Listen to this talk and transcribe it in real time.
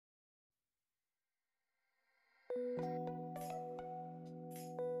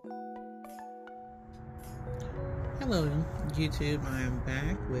Hello YouTube, I am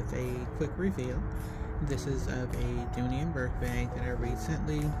back with a quick reveal. This is of a Dooney Bourke bag that I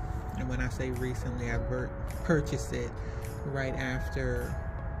recently, and when I say recently, I purchased it right after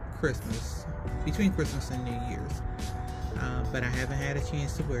Christmas, between Christmas and New Year's. But I haven't had a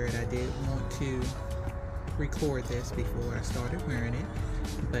chance to wear it. I did want to record this before I started wearing it,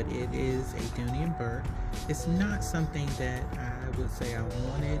 but it is a Dooney Bourke. It's not something that I would say I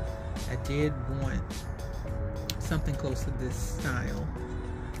wanted. I did want something close to this style,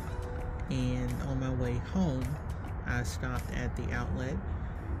 and on my way home I stopped at the outlet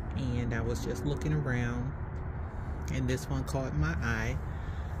and I was just looking around, and this one caught my eye.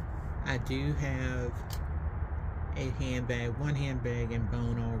 I do have a handbag, one handbag in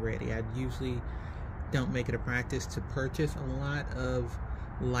bone already. I usually don't make it a practice to purchase a lot of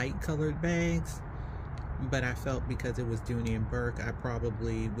light colored bags, but I felt because it was Dooney & Bourke I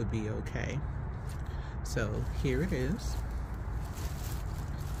probably would be okay. So here it is.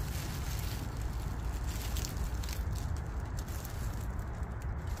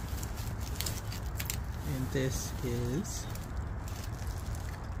 And this is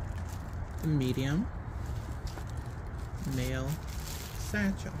the medium male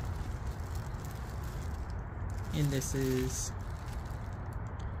satchel. And this is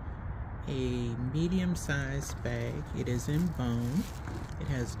a medium-sized bag. It is in bone. It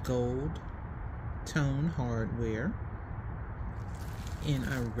has gold tone hardware, and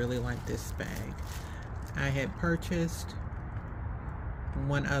I really like this bag. I had purchased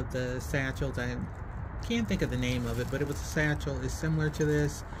one of the satchels. I can't think of the name of it, but it was a satchel. It's similar to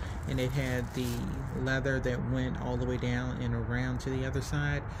this, and it had the leather that went all the way down and around to the other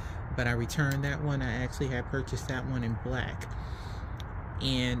side, but I returned that one. I actually had purchased that one in black,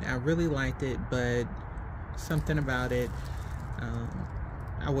 and I really liked it, but something about it,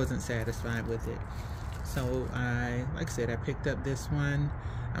 I wasn't satisfied with it. So like I said, I picked up this one.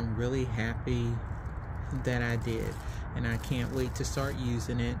 I'm really happy that I did, and I can't wait to start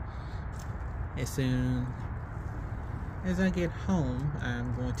using it. As soon as I get home,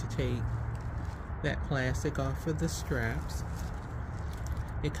 I'm going to take that plastic off of the straps.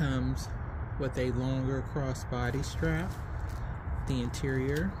 It comes with a longer crossbody strap. The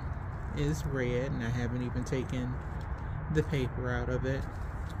interior is red, and I haven't even taken the paper out of it.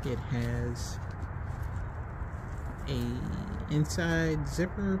 It has a inside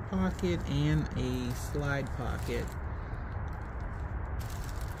zipper pocket and a slide pocket,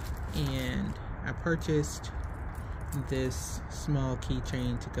 and I purchased this small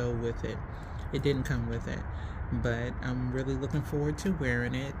keychain to go with it. It didn't come with it, but I'm really looking forward to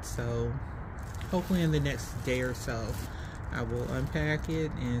wearing it. So hopefully in the next day or so I will unpack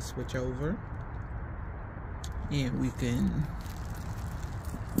it and switch over, and we can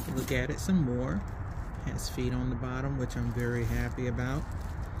look at it some more. It has feet on the bottom, which I'm very happy about.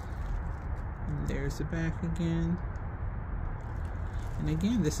 And there's the back again. And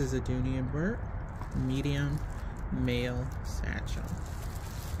again, this is a Dooney & Bourke medium male satchel.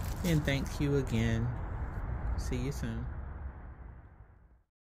 And thank you again. See you soon.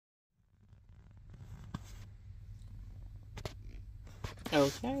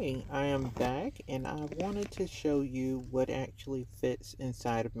 Okay, I am back, and I wanted to show you what actually fits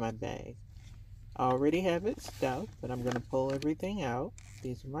inside of my bag. I already have it stuffed, but I'm going to pull everything out.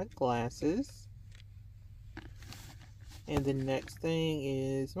 These are my glasses. And the next thing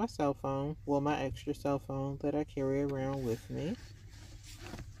is my cell phone. Well, my extra cell phone that I carry around with me.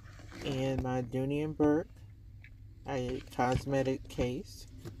 And my Dooney & Bourke, a cosmetic case.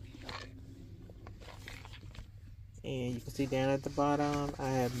 And you can see down at the bottom, I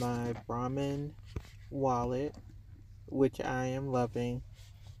have my Brahmin wallet, which I am loving.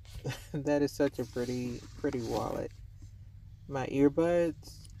 That is such a pretty wallet. My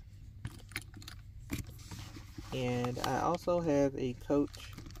earbuds, and I also have a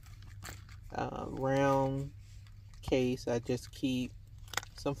Coach round case. I just keep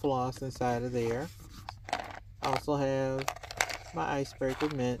some floss inside of there. I also have my icebreaker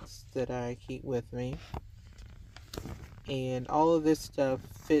mints that I keep with me, and all of this stuff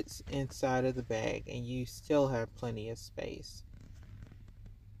fits inside of the bag, and you still have plenty of space.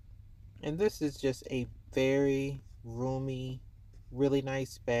 And this is just a very roomy, really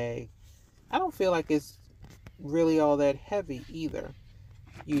nice bag. I don't feel like it's really all that heavy either.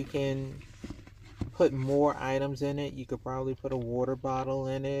 You can put more items in it. You could probably put a water bottle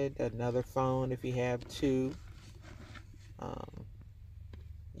in it, another phone if you have two.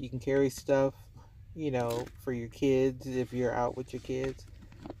 You can carry stuff, you know, for your kids if you're out with your kids.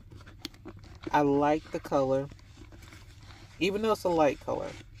 I like the color. even though it's a light color.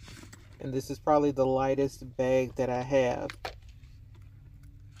 And this is probably the lightest bag that I have.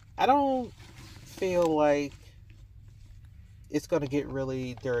 I don't feel like it's going to get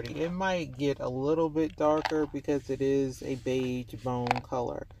really dirty. It might get a little bit darker because it is a beige bone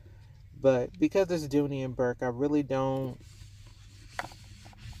color. But because it's Dooney and Bourke, I'm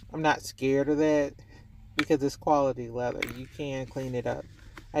not scared of that because it's quality leather. You can clean it up.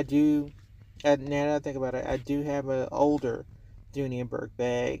 I do, now that I think about it, I do have an older Dooney and Bourke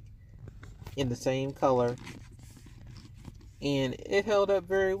bag in the same color, and it held up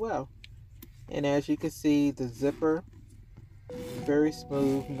very well. And as you can see, the zipper, very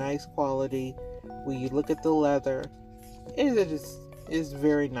smooth, nice quality. When you look at the leather, it is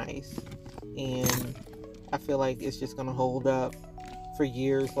very nice, and I feel like it's just gonna hold up for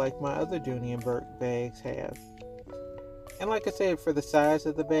years like my other Dooney and Bourke bags have. And like I said, for the size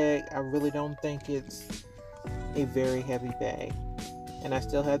of the bag, I really don't think it's a very heavy bag. And I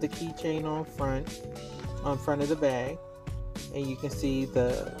still have the keychain on front of the bag, and you can see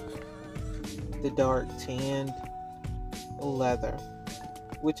the dark tanned leather,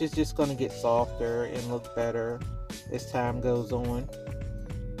 which is just going to get softer and look better as time goes on.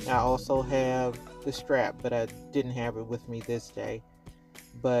 I also have the strap, but I didn't have it with me this day.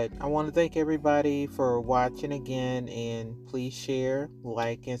 But I want to thank everybody for watching again, and please share,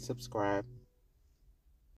 like, and subscribe.